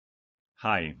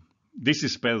Hi, this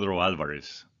is Pedro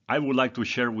Alvarez. I would like to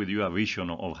share with you a vision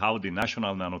of how the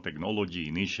National Nanotechnology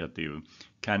Initiative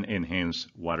can enhance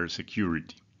water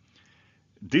security.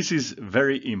 This is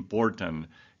very important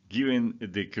given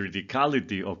the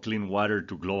criticality of clean water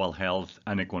to global health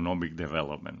and economic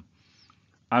development.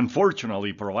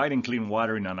 Unfortunately, providing clean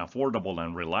water in an affordable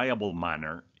and reliable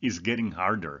manner is getting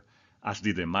harder as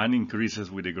the demand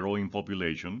increases with the growing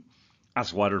population,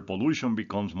 as water pollution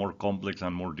becomes more complex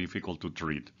and more difficult to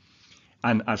treat,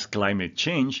 and as climate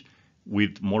change,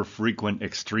 with more frequent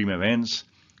extreme events,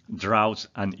 droughts,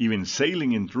 and even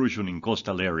saline intrusion in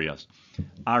coastal areas,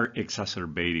 are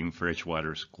exacerbating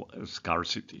freshwater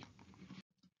scarcity.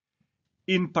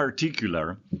 In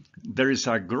particular, there is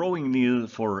a growing need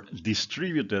for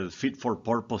distributed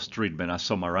fit-for-purpose treatment as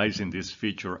summarized in these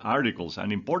feature articles,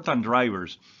 and important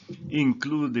drivers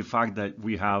include the fact that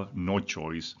we have no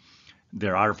choice.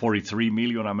 There are 43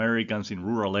 million Americans in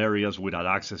rural areas without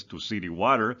access to city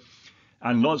water,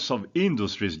 and lots of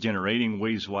industries generating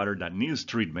wastewater that needs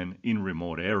treatment in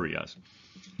remote areas.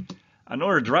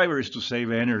 Another driver is to save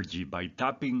energy by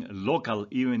tapping local,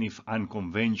 even if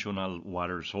unconventional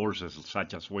water sources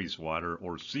such as wastewater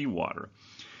or seawater.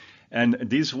 And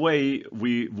this way,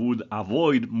 we would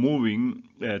avoid moving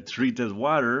treated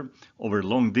water over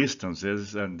long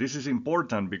distances. And this is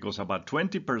important because about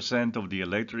 20% of the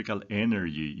electrical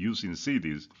energy used in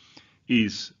cities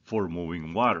is for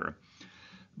moving water.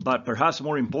 But perhaps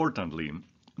more importantly,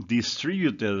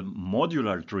 distributed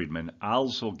modular treatment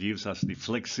also gives us the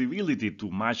flexibility to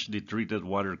match the treated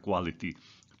water quality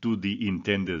to the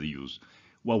intended use,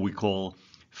 what we call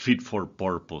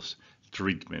fit-for-purpose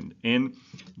treatment. And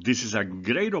this is a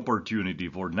great opportunity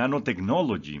for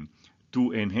nanotechnology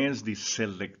to enhance the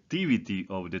selectivity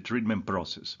of the treatment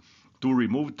process, to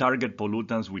remove target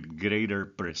pollutants with greater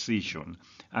precision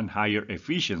and higher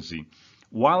efficiency,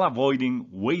 while avoiding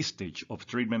wastage of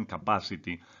treatment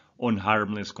capacity on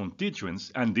harmless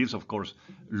constituents, and this, of course,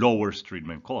 lowers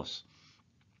treatment costs.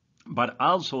 But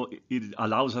also, it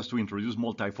allows us to introduce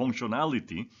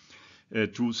multifunctionality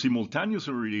to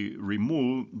simultaneously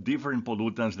remove different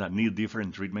pollutants that need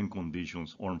different treatment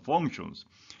conditions or functions.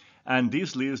 And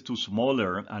this leads to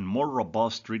smaller and more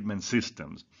robust treatment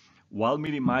systems while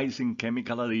minimizing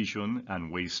chemical addition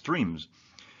and waste streams.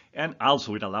 And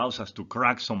also it allows us to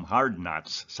crack some hard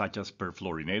nuts, such as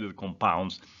perfluorinated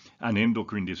compounds and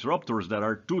endocrine disruptors that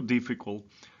are too difficult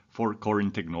for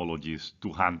current technologies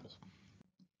to handle.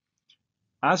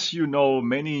 As you know,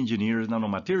 many engineered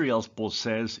nanomaterials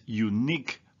possess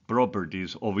unique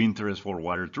properties of interest for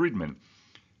water treatment.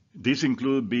 These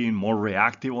include being more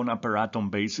reactive on a per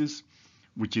atom basis,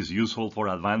 which is useful for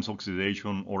advanced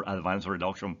oxidation or advanced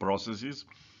reduction processes,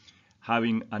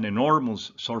 having an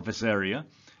enormous surface area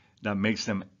that makes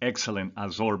them excellent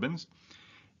absorbents,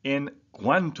 and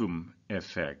quantum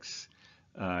effects,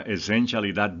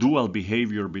 essentially that dual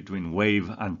behavior between wave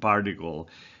and particle.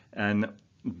 And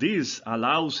this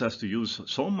allows us to use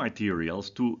some materials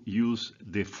to use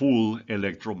the full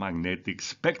electromagnetic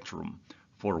spectrum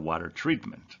for water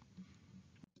treatment.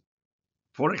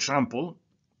 For example,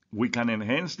 we can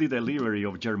enhance the delivery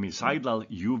of germicidal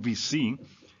UVC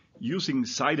using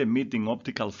side-emitting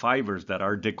optical fibers that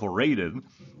are decorated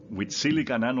with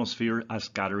silica nanosphere as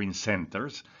scattering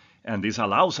centers, and this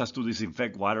allows us to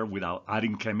disinfect water without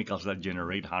adding chemicals that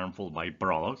generate harmful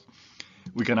byproducts.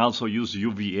 We can also use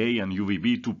UVA and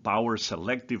UVB to power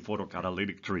selective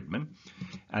photocatalytic treatment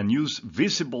and use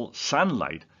visible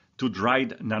sunlight to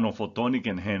drive nanophotonic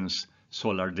enhanced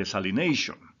solar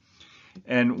desalination.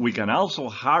 And we can also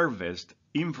harvest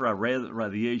infrared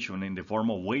radiation in the form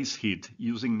of waste heat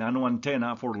using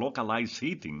nanoantenna for localized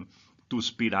heating to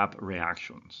speed up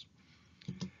reactions.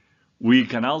 We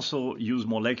can also use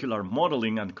molecular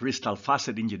modeling and crystal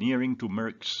facet engineering to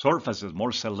make surfaces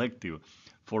more selective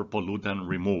for pollutant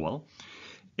removal,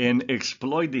 and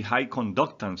exploit the high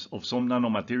conductance of some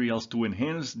nanomaterials to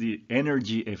enhance the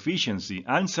energy efficiency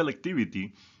and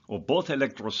selectivity of both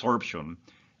electrosorption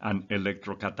and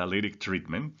electrocatalytic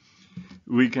treatment.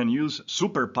 We can use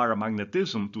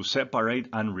superparamagnetism to separate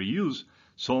and reuse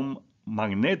some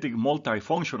magnetic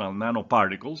multifunctional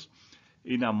nanoparticles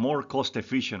in a more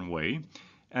cost-efficient way.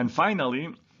 And finally,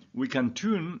 we can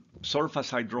tune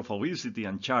surface hydrophobicity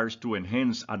and charge to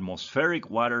enhance atmospheric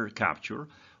water capture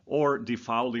or the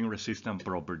fouling-resistant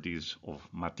properties of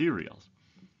materials.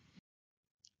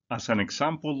 As an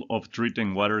example of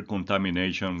treating water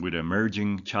contamination with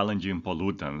emerging challenging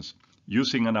pollutants,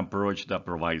 using an approach that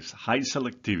provides high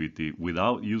selectivity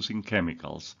without using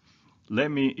chemicals,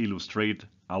 let me illustrate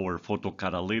our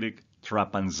photocatalytic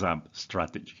trap and zap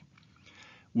strategy.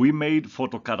 We made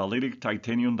photocatalytic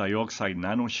titanium dioxide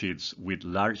nanosheets with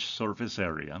large surface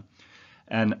area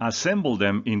and assembled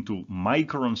them into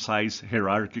micron-sized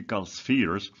hierarchical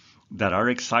spheres that are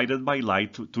excited by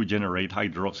light to generate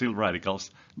hydroxyl radicals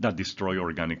that destroy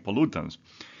organic pollutants.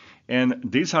 And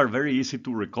these are very easy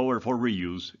to recover for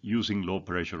reuse using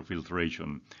low-pressure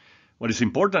filtration. What is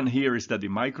important here is that the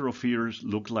microspheres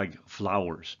look like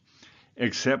flowers,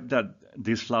 except that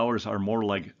these flowers are more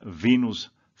like Venus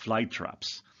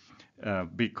flytraps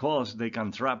because they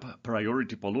can trap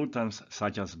priority pollutants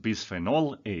such as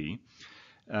bisphenol A,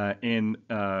 and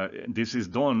this is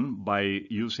done by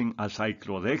using a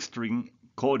cyclodextrin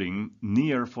coating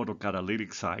near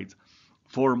photocatalytic sites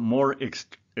for more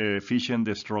efficient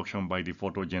destruction by the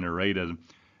photogenerated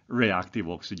reactive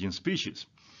oxygen species.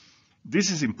 This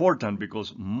is important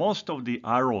because most of the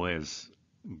ROS,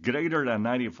 greater than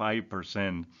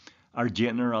 95%, are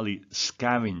generally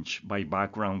scavenged by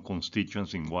background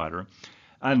constituents in water,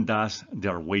 and thus they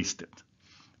are wasted.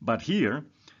 But here,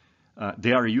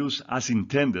 they are used as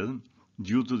intended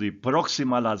due to the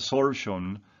proximal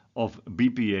absorption of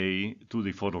BPA to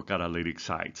the photocatalytic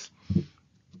sites.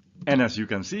 And as you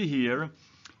can see here,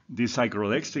 the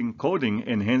cyclodextrin coating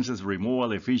enhances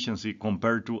removal efficiency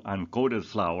compared to uncoated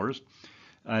flowers,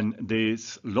 and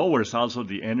this lowers also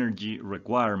the energy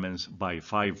requirements by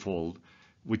 5-fold,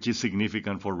 which is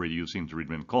significant for reducing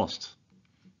treatment costs.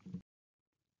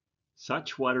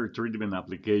 Such water treatment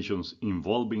applications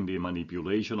involving the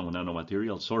manipulation of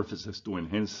nanomaterial surfaces to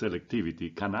enhance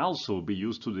selectivity can also be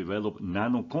used to develop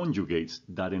nanoconjugates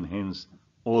that enhance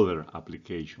other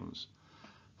applications.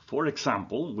 For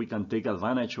example, we can take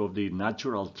advantage of the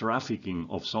natural trafficking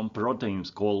of some proteins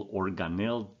called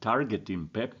organelle targeting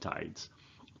peptides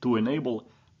to enable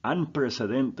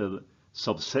unprecedented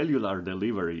subcellular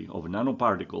delivery of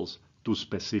nanoparticles to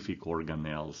specific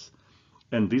organelles.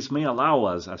 And this may allow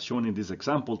us, as shown in this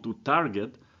example, to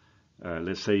target,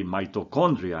 let's say,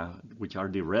 mitochondria, which are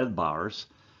the red bars,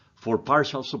 for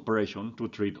partial suppression to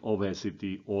treat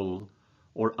obesity or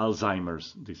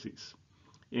Alzheimer's disease.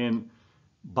 And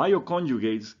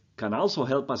bioconjugates can also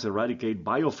help us eradicate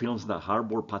biofilms that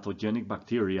harbor pathogenic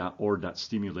bacteria or that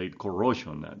stimulate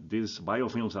corrosion. These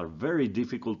biofilms are very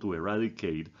difficult to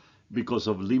eradicate because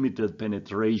of limited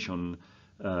penetration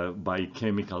by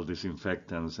chemical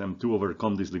disinfectants. And to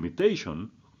overcome this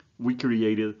limitation, we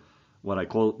created what I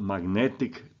call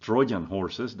magnetic Trojan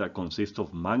horses that consist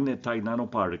of magnetite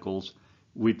nanoparticles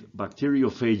with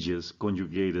bacteriophages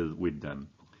conjugated with them.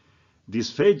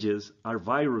 These phages are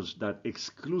viruses that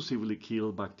exclusively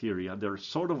kill bacteria. They're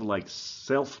sort of like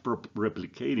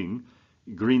self-replicating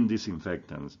green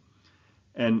disinfectants.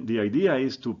 And the idea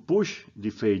is to push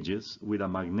the phages with a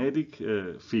magnetic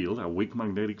field, a weak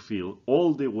magnetic field,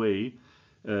 all the way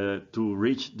to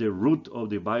reach the root of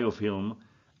the biofilm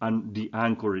and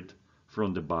de-anchor it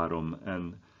from the bottom.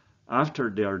 And after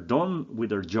they are done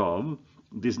with their job,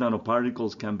 these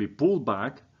nanoparticles can be pulled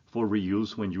back for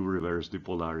reuse when you reverse the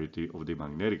polarity of the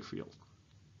magnetic field.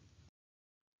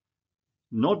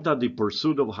 Note that the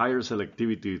pursuit of higher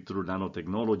selectivity through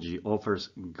nanotechnology offers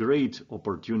great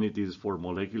opportunities for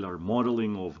molecular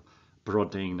modeling of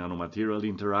protein nanomaterial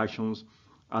interactions,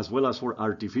 as well as for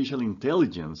artificial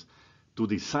intelligence to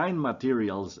design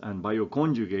materials and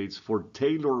bioconjugates for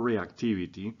tailored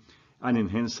reactivity and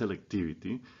enhanced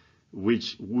selectivity,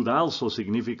 which would also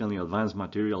significantly advance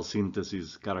material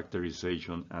synthesis,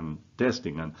 characterization, and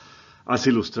testing. And as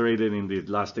illustrated in the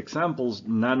last examples,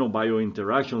 nanobio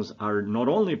interactions are not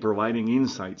only providing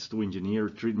insights to engineer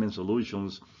treatment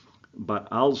solutions, but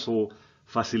also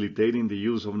facilitating the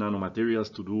use of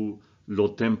nanomaterials to do low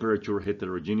temperature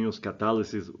heterogeneous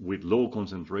catalysis with low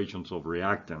concentrations of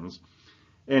reactants,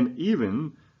 and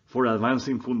even for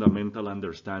advancing fundamental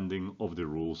understanding of the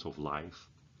rules of life.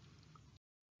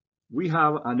 We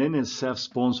have an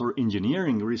NSF-sponsored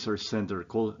engineering research center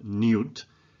called NEWT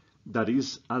that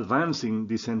is advancing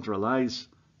decentralized,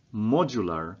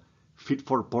 modular,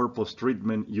 fit-for-purpose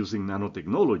treatment using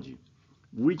nanotechnology,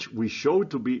 which we show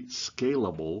to be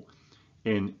scalable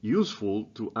and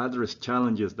useful to address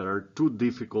challenges that are too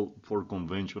difficult for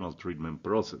conventional treatment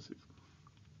processes.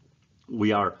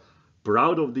 We are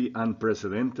proud of the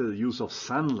unprecedented use of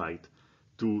sunlight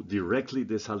to directly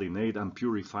desalinate and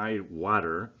purify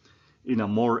water in a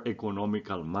more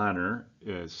economical manner,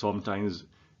 sometimes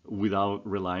without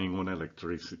relying on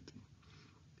electricity.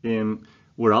 And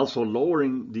we're also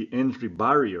lowering the entry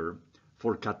barrier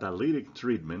for catalytic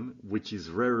treatment, which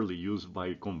is rarely used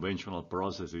by conventional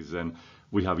processes. And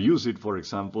we have used it, for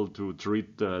example, to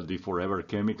treat the forever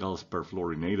chemicals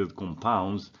perfluorinated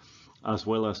compounds, as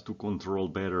well as to control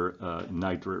better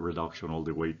nitrate reduction all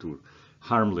the way to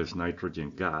harmless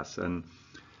nitrogen gas. And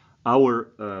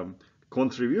our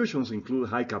contributions include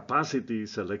high-capacity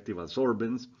selective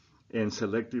absorbents and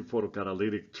selective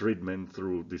photocatalytic treatment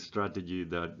through the strategy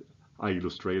that I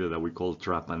illustrated that we call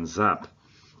trap and zap.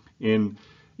 And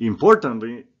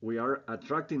importantly, we are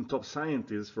attracting top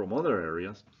scientists from other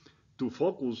areas to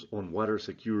focus on water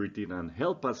security and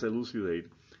help us elucidate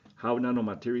how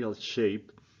nanomaterials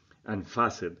shape and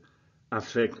facet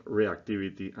affect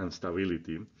reactivity and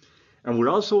stability. And we're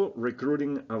also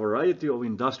recruiting a variety of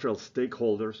industrial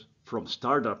stakeholders from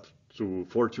startups to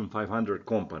Fortune 500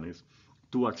 companies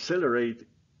to accelerate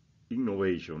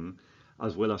innovation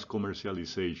as well as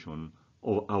commercialization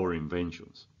of our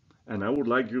inventions. And I would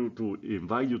like to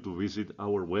invite you to visit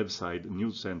our website,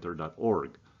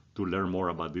 newscenter.org, to learn more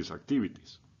about these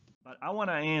activities. But I want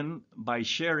to end by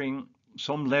sharing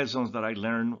some lessons that I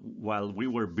learned while we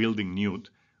were building Newt,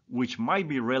 which might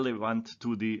be relevant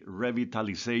to the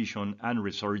revitalization and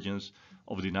resurgence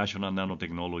of the National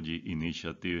Nanotechnology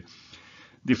Initiative.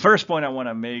 The first point I want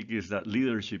to make is that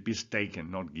leadership is taken,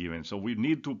 not given. So we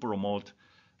need to promote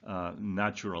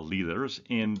natural leaders.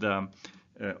 And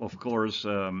of course,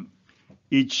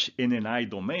 each NNI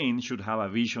domain should have a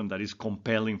vision that is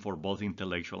compelling for both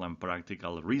intellectual and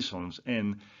practical reasons.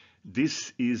 And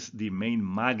this is the main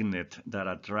magnet that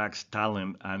attracts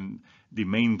talent and the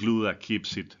main glue that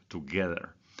keeps it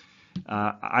together.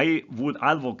 I would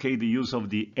advocate the use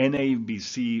of the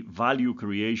NABC value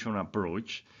creation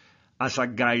approach as a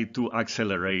guide to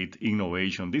accelerate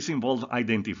innovation. This involves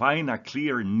identifying a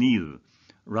clear need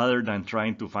rather than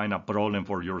trying to find a problem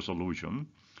for your solution.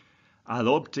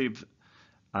 Adopting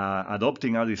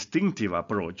a distinctive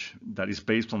approach that is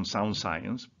based on sound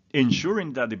science,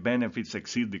 ensuring that the benefits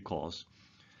exceed the cost,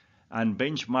 and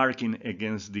benchmarking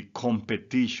against the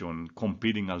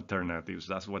competing alternatives.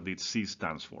 That's what the C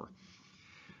stands for.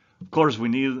 Of course, we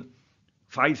need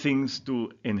 5 things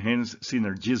to enhance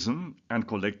synergism and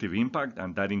collective impact,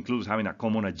 and that includes having a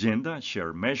common agenda,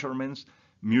 shared measurements,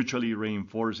 mutually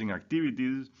reinforcing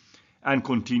activities, and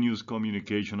continuous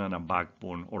communication and a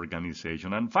backbone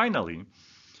organization. And finally,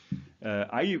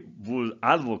 I would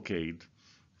advocate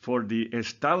for the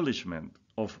establishment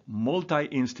of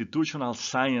multi-institutional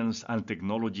science and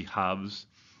technology hubs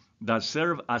that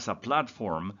serve as a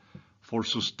platform for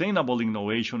sustainable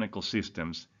innovation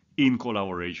ecosystems in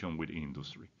collaboration with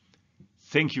industry.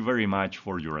 Thank you very much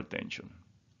for your attention.